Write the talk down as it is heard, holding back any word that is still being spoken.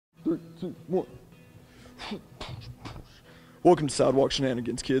3, 2, 1. Welcome to Sidewalk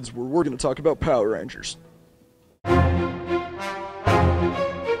Shenanigans, kids, where we're going to talk about Power Rangers. We're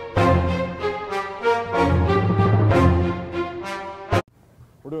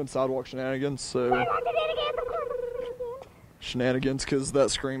doing Sidewalk Shenanigans, so... Shenanigans, because that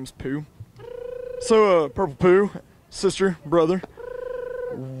screams poo. So, Purple Poo, sister, brother,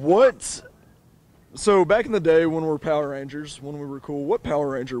 what... So, back in the day when we were Power Rangers, when we were cool, what Power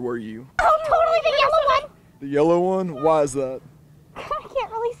Ranger were you? Oh, totally the yellow one! The yellow one? Why is that? I can't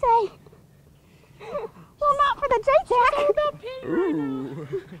really say. Well, not for the JTAC. Ooh.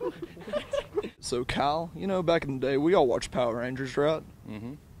 So, Kyle, you know, back in the day, we all watched Power Rangers, right?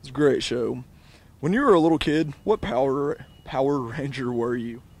 Mm-hmm. It's a great show. When you were a little kid, what Power Ranger were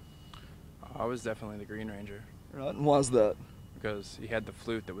you? I was definitely the Green Ranger. Right, and why is that? Because he had the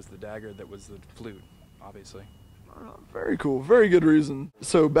flute that was the dagger that was the flute, obviously. Very cool, very good reason.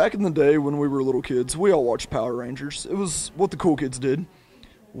 So back in the day when we were little kids, we all watched Power Rangers. It was what the cool kids did.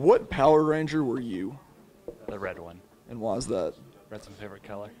 What Power Ranger were you? The red one. And why is that? Red's my favorite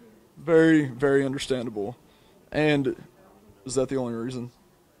color. Very, very understandable. And is that the only reason?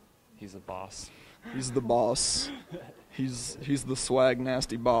 He's the boss. He's the boss. He's the swag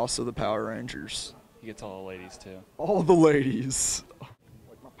nasty boss of the Power Rangers. He gets all the ladies too. All the ladies.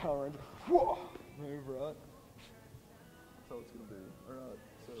 Like my Power Ranger. Whoa. Move, right? That's how it's gonna be. Alright,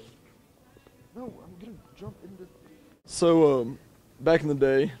 so. No, I'm gonna jump into. So, back in the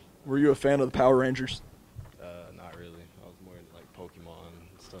day, were you a fan of the Power Rangers? Not really. I was more into like Pokemon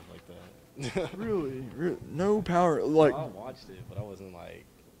and stuff like that. Really? No Power, like. I watched it, but I wasn't like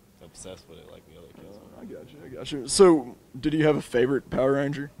obsessed with it like the other kids. I got you. So, did you have a favorite Power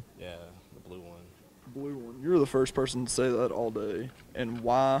Ranger? Yeah, the blue one. Blue one. You were the first person to say that all day. And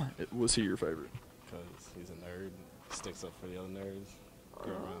why was he your favorite? Because he's a nerd, sticks up for the other nerds,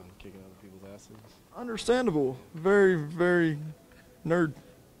 go around kicking other people's asses. Understandable. Very, very nerd.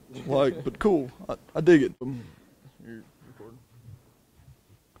 Like, but cool. I dig it. You're recording.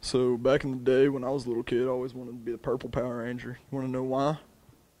 So, back in the day when I was a little kid, I always wanted to be the purple Power Ranger. You want to know why?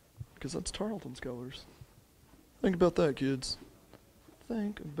 Because that's Tarleton's colors. Think about that, kids.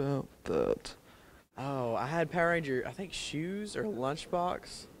 Think about that. Oh, I had Power Ranger, I think shoes or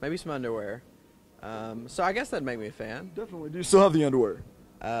lunchbox, maybe some underwear. So I guess that'd make me a fan. Definitely. Do you still have the underwear?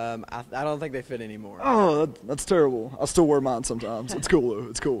 I don't think they fit anymore. Oh, that's terrible. I still wear mine sometimes. It's cool, though.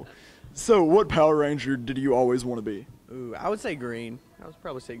 It's cool. So, what Power Ranger did you always want to be? Ooh, I would say green. I would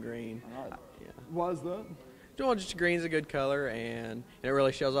probably say green. Yeah. Why is that? Well, just green's a good color, and it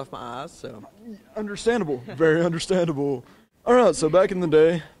really shows off my eyes, so. Understandable. Very understandable. All right, so back in the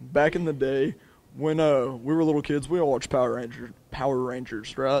day, when we were little kids, we all watched Power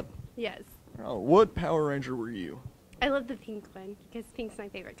Rangers, right? Yes. What Power Ranger were you? I love the pink one because pink's my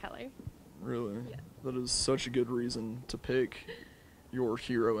favorite color. Really? Yeah. That is such a good reason to pick your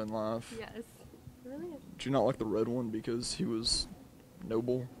hero in life. Yes, it really is. Did you not like the red one because he was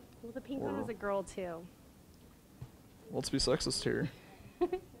noble? Well, the pink one was a girl too. Let's be sexist here.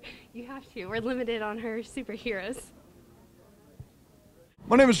 You have to. We're limited on her superheroes.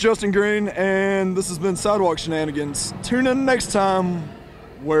 My name is Justin Green, and this has been Sidewalk Shenanigans. Tune in next time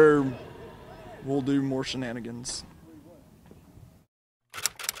where we'll do more shenanigans.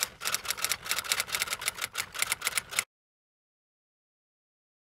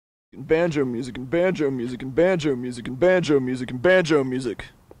 Banjo music and banjo music and banjo music and banjo music and banjo music.